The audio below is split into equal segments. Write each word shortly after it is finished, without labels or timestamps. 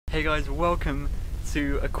Hey guys, welcome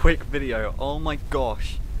to a quick video. Oh my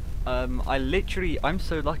gosh, I'm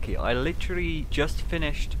so lucky. I literally just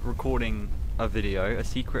finished recording a video, a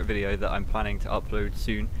secret video that I'm planning to upload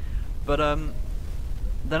soon. But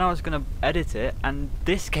then I was gonna edit it, and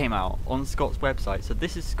this came out on Scott's website. So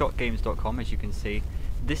this is 𝓑𝓮𝓬𝓸𝓶𝓮, as you can see.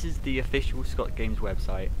 This is the official Scott Games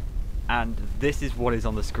website, and this is what is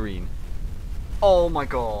on the screen. Oh my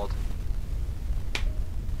god.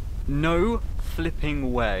 No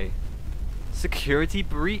flipping way. Security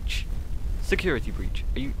breach? Security breach.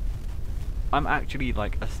 I'm actually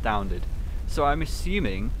like astounded. So I'm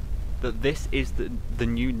assuming that this is the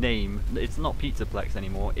new name. It's not Pizza Plex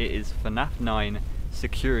anymore. It is Fnaf 9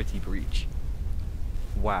 Security Breach.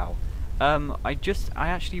 Wow. I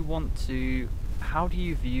actually want to. How do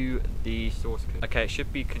you view the source code? Okay, it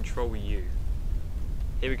should be Control U.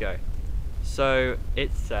 Here we go. So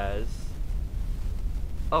it says.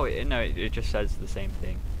 Oh no, it just says the same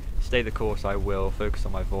thing. Stay the course, I will. Focus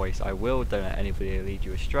on my voice, I will. Don't let anybody lead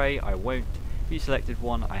you astray, I won't. You selected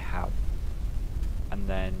one, I have. And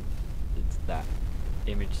then it's that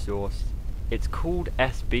image source. It's called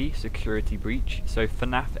SB, Security Breach. So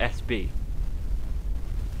Fnaf SB.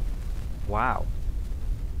 Wow.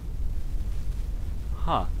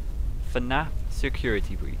 Huh. Fnaf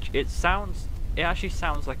Security Breach. It actually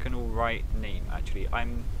sounds like an alright name, actually.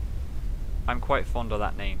 I'm quite fond of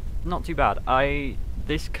that name. Not too bad.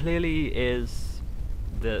 This clearly is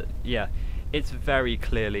it's very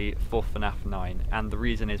clearly for Fnaf 9, and the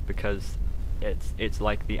reason is because it's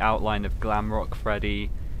like the outline of Glam Rock Freddy,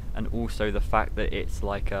 and also the fact that it's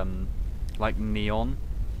like neon.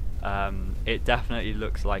 It definitely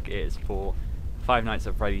looks like it is for Five Nights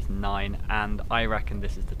at Freddy's 9, and I reckon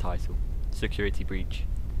this is the title, Security Breach.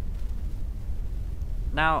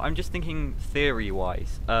 Now I'm just thinking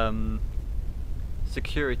theory-wise.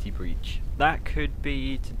 Security breach. That could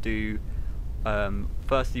be to do,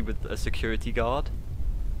 firstly with a security guard.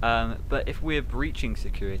 But if we're breaching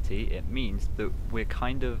security, it means that we're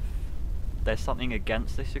there's something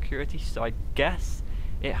against the security. So I guess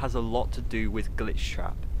it has a lot to do with Glitch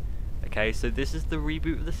Trap. Okay, so this is the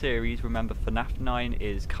reboot of the series. Remember, Fnaf 9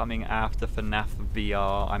 is coming after Fnaf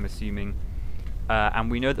VR, I'm assuming. And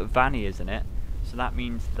we know that Vanny is in it. So that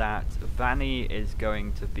means that Vanny is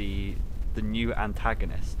going to be the new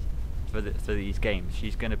antagonist for these games.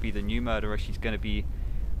 She's going to be the new murderer. She's going to be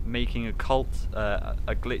making a cult, a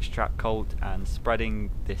glitch trap cult, and spreading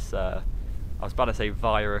this. I was about to say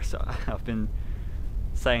virus. I've been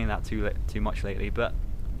saying that too much lately, but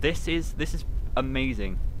this is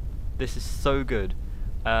amazing. This is so good.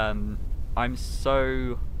 I'm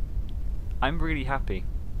really happy.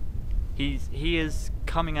 He is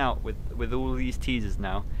coming out with all these teasers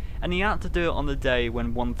now. And he had to do it on the day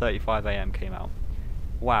when 1:35 AM came out.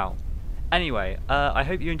 Wow. Anyway, I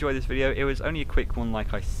hope you enjoyed this video. It was only a quick one,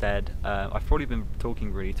 like I said. I've probably been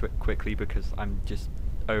talking really quickly because I'm just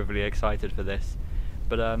overly excited for this.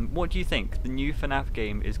 But what do you think? The new FNAF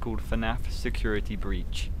game is called FNAF Security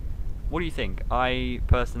Breach. What do you think? I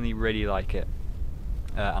personally really like it.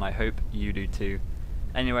 And I hope you do too.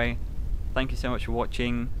 Anyway, thank you so much for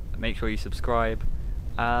watching. Make sure you subscribe.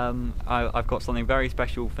 I've got something very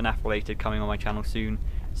special FNAF related coming on my channel soon,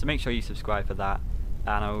 so make sure you subscribe for that,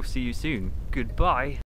 and I will see you soon. Goodbye.